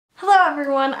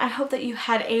everyone, I hope that you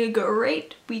had a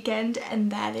great weekend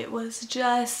and that it was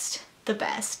just the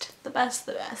best.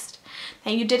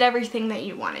 That you did everything that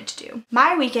you wanted to do.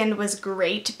 My weekend was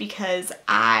great because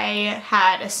I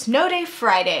had a snow day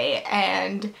Friday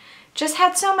and just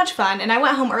had so much fun, and I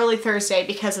went home early Thursday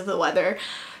because of the weather.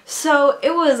 So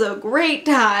it was a great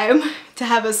time to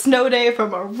have a snow day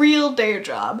from a real day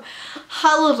job.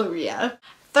 Hallelujah.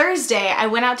 Thursday, I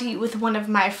went out to eat with one of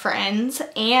my friends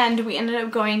and we ended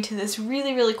up going to this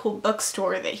really cool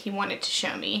bookstore that he wanted to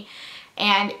show me.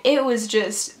 And it was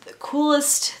just the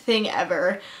coolest thing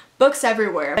ever. Books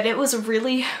everywhere. But it was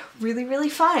really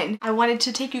fun. I wanted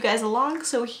to take you guys along,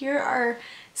 so here are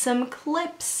some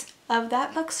clips of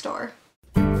that bookstore.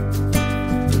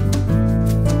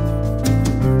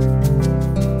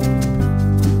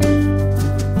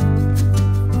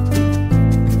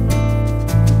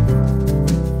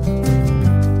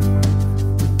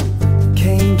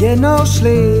 Get no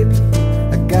sleep,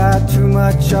 I got too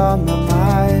much on my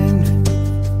mind.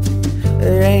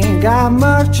 It ain't got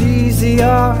much easier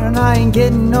and I ain't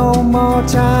getting no more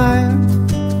time.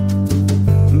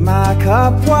 My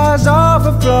cup was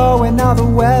overflowing, now the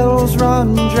well's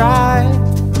run dry.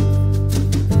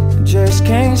 Just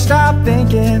can't stop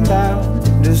thinking about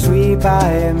the sweet by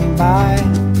and by.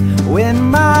 When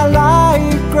my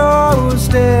light grows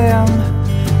dim,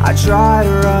 I try to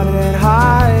run and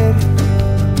hide.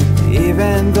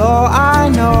 Even though I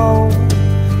know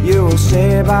you will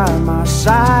stay by my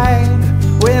side.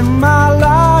 When my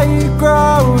light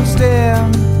grows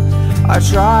dim, I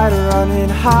try to run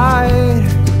and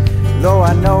hide. Though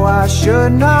I know I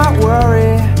should not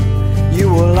worry, you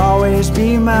will always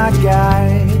be my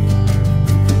guide.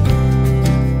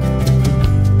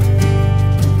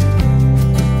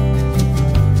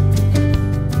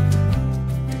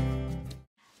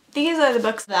 These are the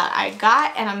books that I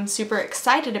got and I'm super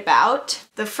excited about.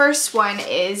 The first one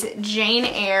is Jane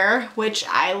Eyre, which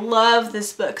I love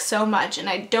this book so much and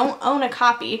I don't own a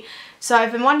copy, so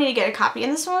I've been wanting to get a copy,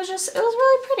 and this one was it was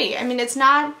really pretty. I mean, it's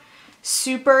not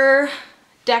super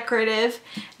decorative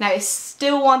and I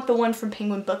still want the one from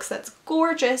Penguin Books that's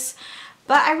gorgeous,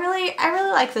 but I really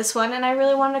like this one and I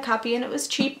really wanted a copy and it was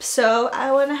cheap, so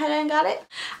I went ahead and got it.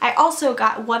 I also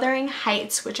got Wuthering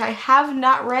Heights, which I have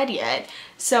not read yet,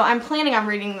 so I'm planning on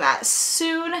reading that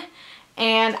soon.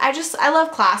 And I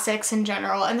love classics in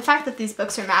general, and the fact that these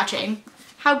books are matching,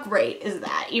 how great is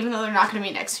that? Even though they're not going to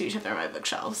be next to each other on my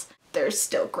bookshelves, they're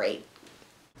still great.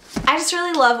 I just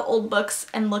really love old books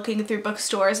and looking through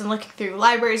bookstores and looking through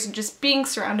libraries and just being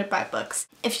surrounded by books.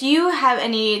 If you have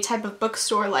any type of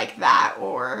bookstore like that,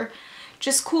 or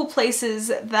just cool places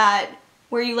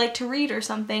where you like to read or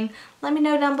something, let me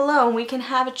know down below and we can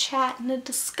have a chat and a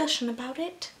discussion about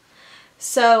it.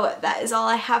 So that is all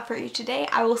I have for you today.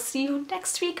 I will see you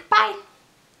next week. Bye!